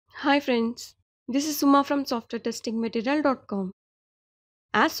Hi friends, this is Suma from SoftwareTestingMaterial.com.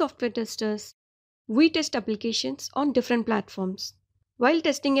 As software testers, we test applications on different platforms. While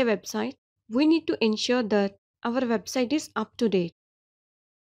testing a website, we need to ensure that our website is up to date.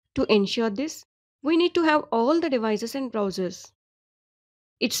 To ensure this, we need to have all the devices and browsers.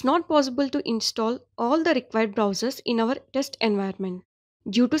 It's not possible to install all the required browsers in our test environment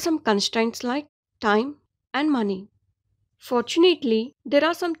due to some constraints like time and money. Fortunately, there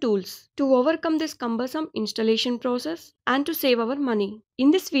are some tools to overcome this cumbersome installation process and to save our money.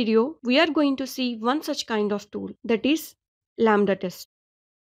 In this video, we are going to see one such kind of tool, that is LambdaTest.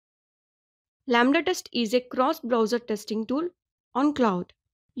 LambdaTest is a cross-browser testing tool on cloud.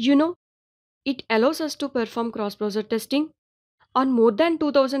 You know, it allows us to perform cross-browser testing on more than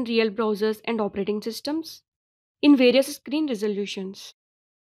 2000 real browsers and operating systems in various screen resolutions.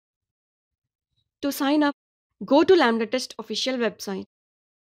 To sign up, go to LambdaTest official website.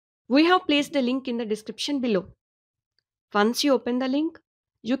 We have placed the link in the description below. Once you open the link,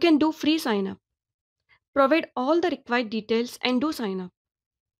 you can do free sign up. Provide all the required details and do sign up.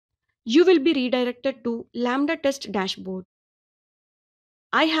 You will be redirected to Lambda test dashboard.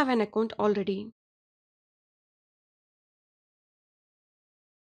 I have an account already.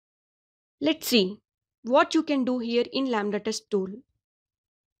 Let's see what you can do here in Lambda test tool.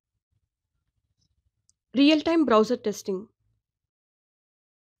 Real-time browser testing.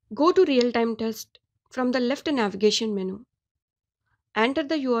 Go to real-time test from the left navigation menu. Enter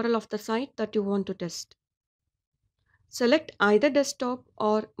the URL of the site that you want to test. Select either desktop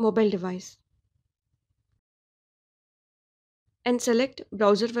or mobile device and select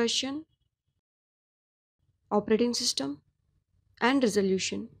browser version, operating system, and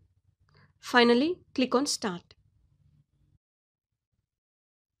resolution. Finally, click on Start.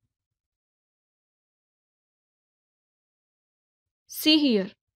 See here,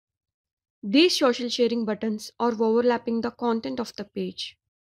 these social sharing buttons are overlapping the content of the page.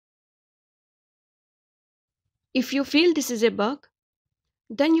 If you feel this is a bug,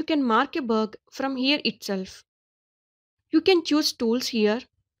 then you can mark a bug from here itself. You can choose tools here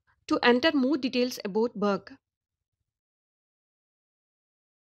to enter more details about bug.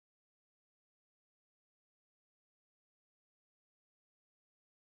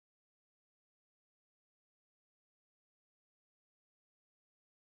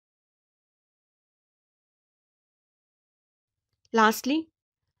 Lastly,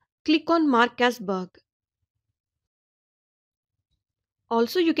 click on Mark as bug.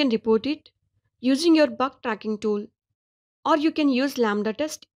 Also, you can report it using your bug tracking tool, or you can use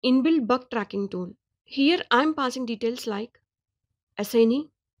LambdaTest inbuilt bug tracking tool. Here I am passing details like assignee,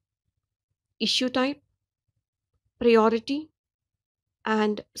 issue type, priority,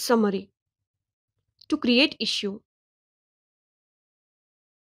 and summary to create issue.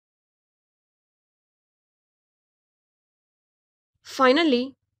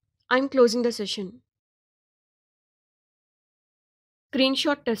 Finally, I'm closing the session.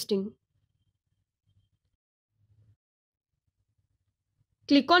 Screenshot testing.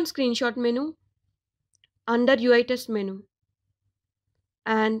 Click on screenshot menu under UI test menu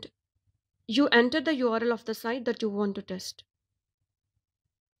and you enter the URL of the site that you want to test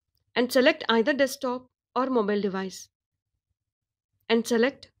and select either desktop or mobile device and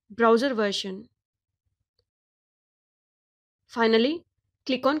select browser version. Finally,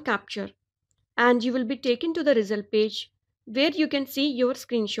 click on capture and you will be taken to the result page where you can see your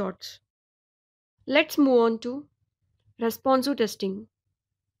screenshots. Let's move on to responsive testing.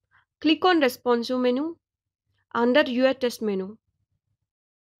 Click on responsive menu under UI test menu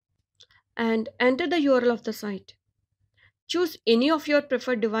and enter the URL of the site. Choose any of your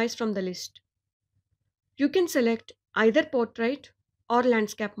preferred device from the list. You can select either portrait or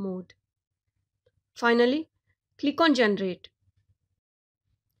landscape mode. Finally, click on generate.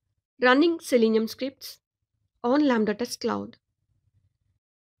 Running Selenium scripts on LambdaTest Cloud.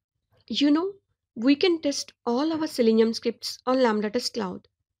 You know, we can test all our Selenium scripts on LambdaTest Cloud.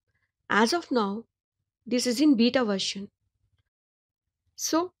 As of now, this is in beta version.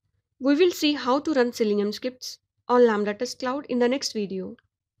 So, we will see how to run Selenium scripts on LambdaTest Cloud in the next video.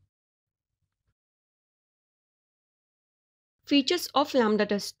 Features of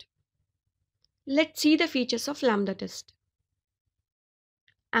LambdaTest. Let's see the features of LambdaTest.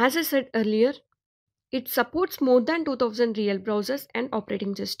 As I said earlier, it supports more than 2000 real browsers and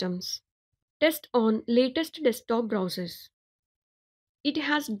operating systems. Test on latest desktop browsers. It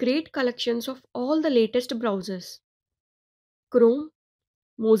has great collections of all the latest browsers: Chrome,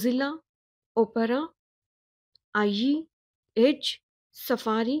 Mozilla, Opera, IE, Edge,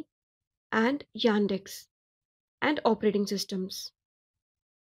 Safari, and Yandex, and operating systems.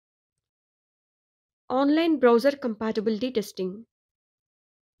 Online browser compatibility testing.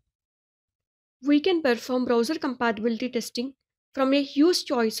 We can perform browser compatibility testing from a huge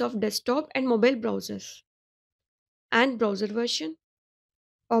choice of desktop and mobile browsers, and browser version,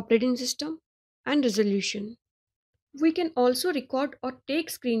 operating system, and resolution. We can also record or take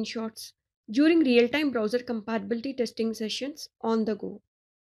screenshots during real-time browser compatibility testing sessions on the go.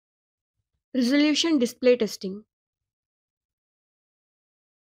 Resolution display testing.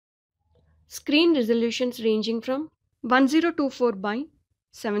 Screen resolutions ranging from 1024 by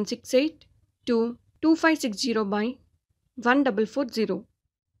 768 to 2560 by 1440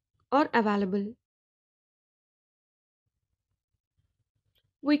 are available.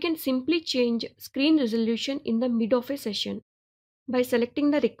 We can simply change screen resolution in the mid of a session by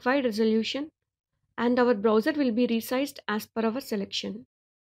selecting the required resolution, and our browser will be resized as per our selection.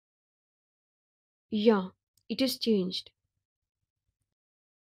 Yeah, it is changed.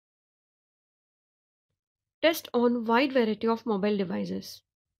 Test on wide variety of mobile devices.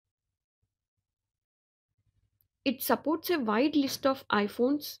 It supports a wide list of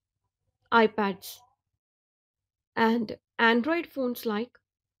iPhones, iPads, and Android phones like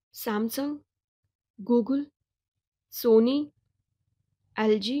Samsung, Google, Sony,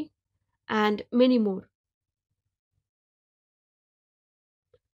 LG, and many more.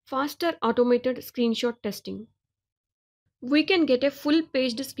 Faster automated screenshot testing. We can get a full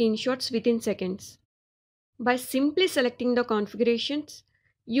paged screenshots within seconds by simply selecting the configurations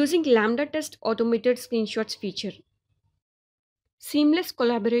using LambdaTest automated screenshots feature. Seamless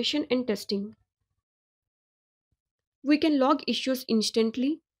collaboration and testing. We can log issues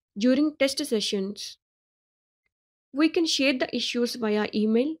instantly during test sessions. We can share the issues via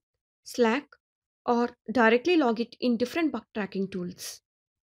email, Slack, or directly log it in different bug tracking tools.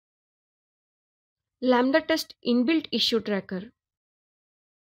 LambdaTest inbuilt issue tracker.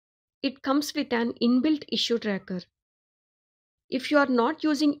 It comes with an inbuilt issue tracker. If you are not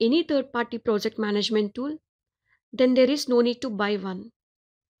using any third party project management tool, then there is no need to buy one.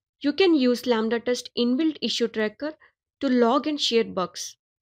 You can use LambdaTest inbuilt issue tracker to log and share bugs.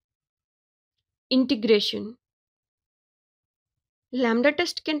 Integration.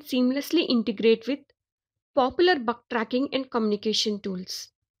 LambdaTest can seamlessly integrate with popular bug tracking and communication tools.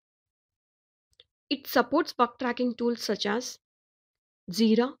 It supports bug tracking tools such as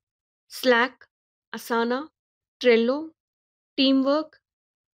Jira, Slack, Asana, Trello, Teamwork,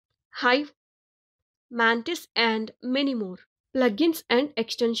 Hive, Mantis, and many more. Plugins and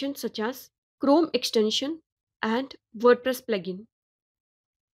extensions such as Chrome extension and WordPress plugin.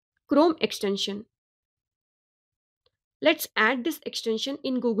 Chrome extension. Let's add this extension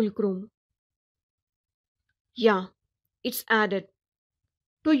in Google Chrome. Yeah, it's added.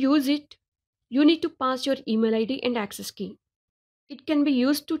 To use it, you need to pass your email ID and access key. It can be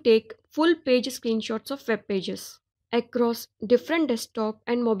used to take full page screenshots of web pages across different desktop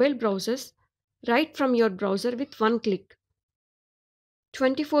and mobile browsers right from your browser with one click.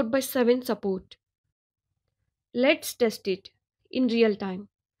 24 by 7 support. Let's test it in real time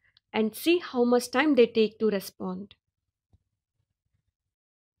and see how much time they take to respond.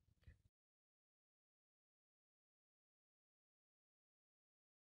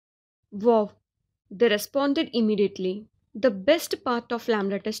 Wow, they responded immediately. The best part of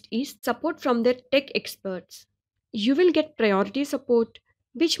Lambda test is support from their tech experts. You will get priority support,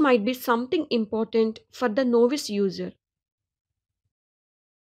 which might be something important for the novice user.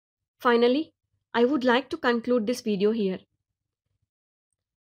 Finally, I would like to conclude this video here.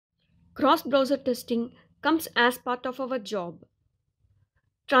 Cross-browser testing comes as part of our job.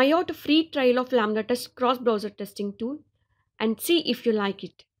 Try out a free trial of Lambda Test cross-browser testing tool and see if you like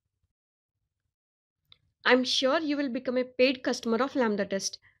it. I'm sure you will become a paid customer of Lambda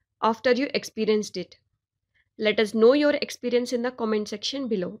Test after you experienced it. Let us know your experience in the comment section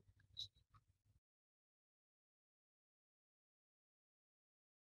below.